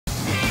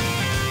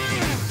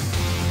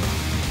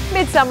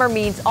Midsummer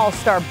means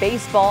all-star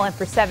baseball, and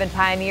for 7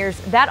 Pioneers,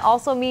 that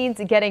also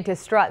means getting to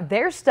strut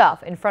their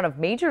stuff in front of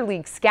Major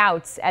League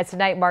scouts, as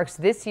tonight marks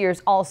this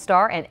year's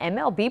All-Star and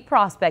MLB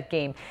prospect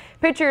game.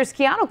 Pitchers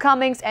Keanu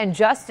Cummings and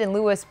Justin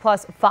Lewis,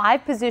 plus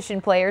 5 position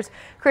players,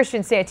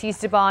 Christian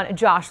Santisteban,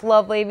 Josh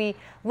Lovelady,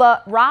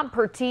 Rob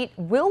Petit,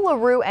 Will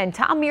LaRue, and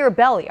Tom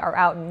Mirabelli are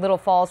out in Little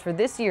Falls for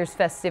this year's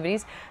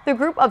festivities. The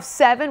group of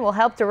 7 will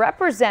help to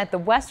represent the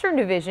Western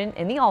Division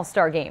in the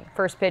All-Star game.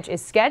 First pitch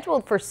is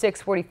scheduled for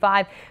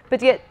 6:45,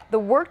 but yet the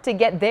work to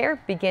get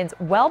there begins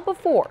well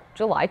before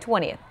July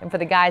 20th. And for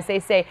the guys, they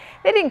say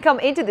they didn't come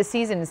into the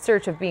season in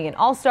search of being an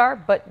all-star,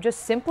 but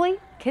just simply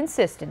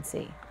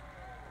consistency.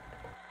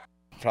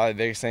 Probably the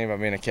biggest thing about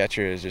being a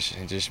catcher is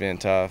just being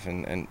tough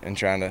and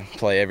trying to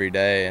play every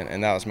day.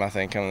 And that was my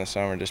thing coming this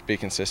summer, just be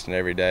consistent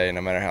every day, no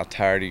matter how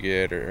tired you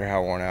get or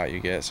how worn out you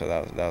get. So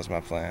that was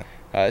my plan.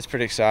 It's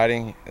pretty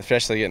exciting,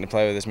 especially getting to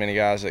play with as many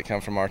guys that come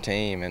from our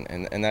team.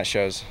 And that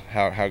shows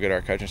how good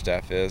our coaching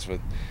staff is with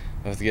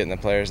getting the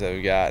players that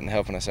we got and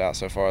helping us out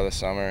so far this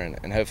summer.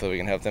 And hopefully we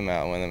can help them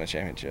out and win them a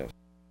championship.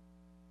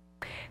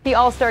 The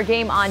All-Star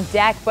game on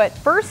deck, but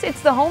first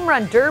it's the Home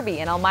Run Derby,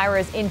 and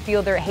Elmira's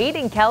infielder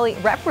Hayden Kelly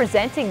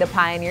representing the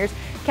Pioneers.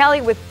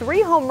 Kelly with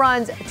 3 home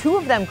runs, 2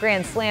 of them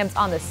grand slams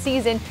on the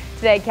season.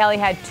 Today Kelly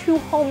had 2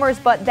 homers,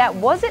 but that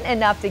wasn't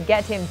enough to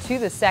get him to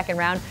the second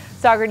round.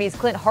 Saugerty's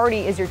Clint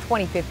Hardy is your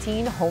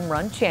 2015 home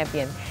run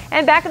champion.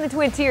 And back in the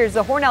Twin Tiers,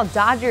 the Hornell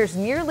Dodgers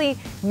nearly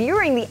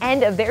nearing the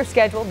end of their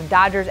schedule. The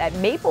Dodgers at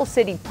Maple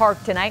City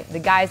Park tonight. The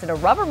guys in a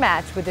rubber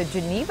match with the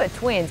Geneva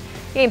Twins.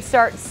 Game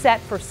start set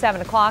for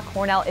 7 o'clock.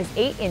 Hornell is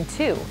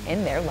 8-2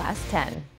 in their last 10.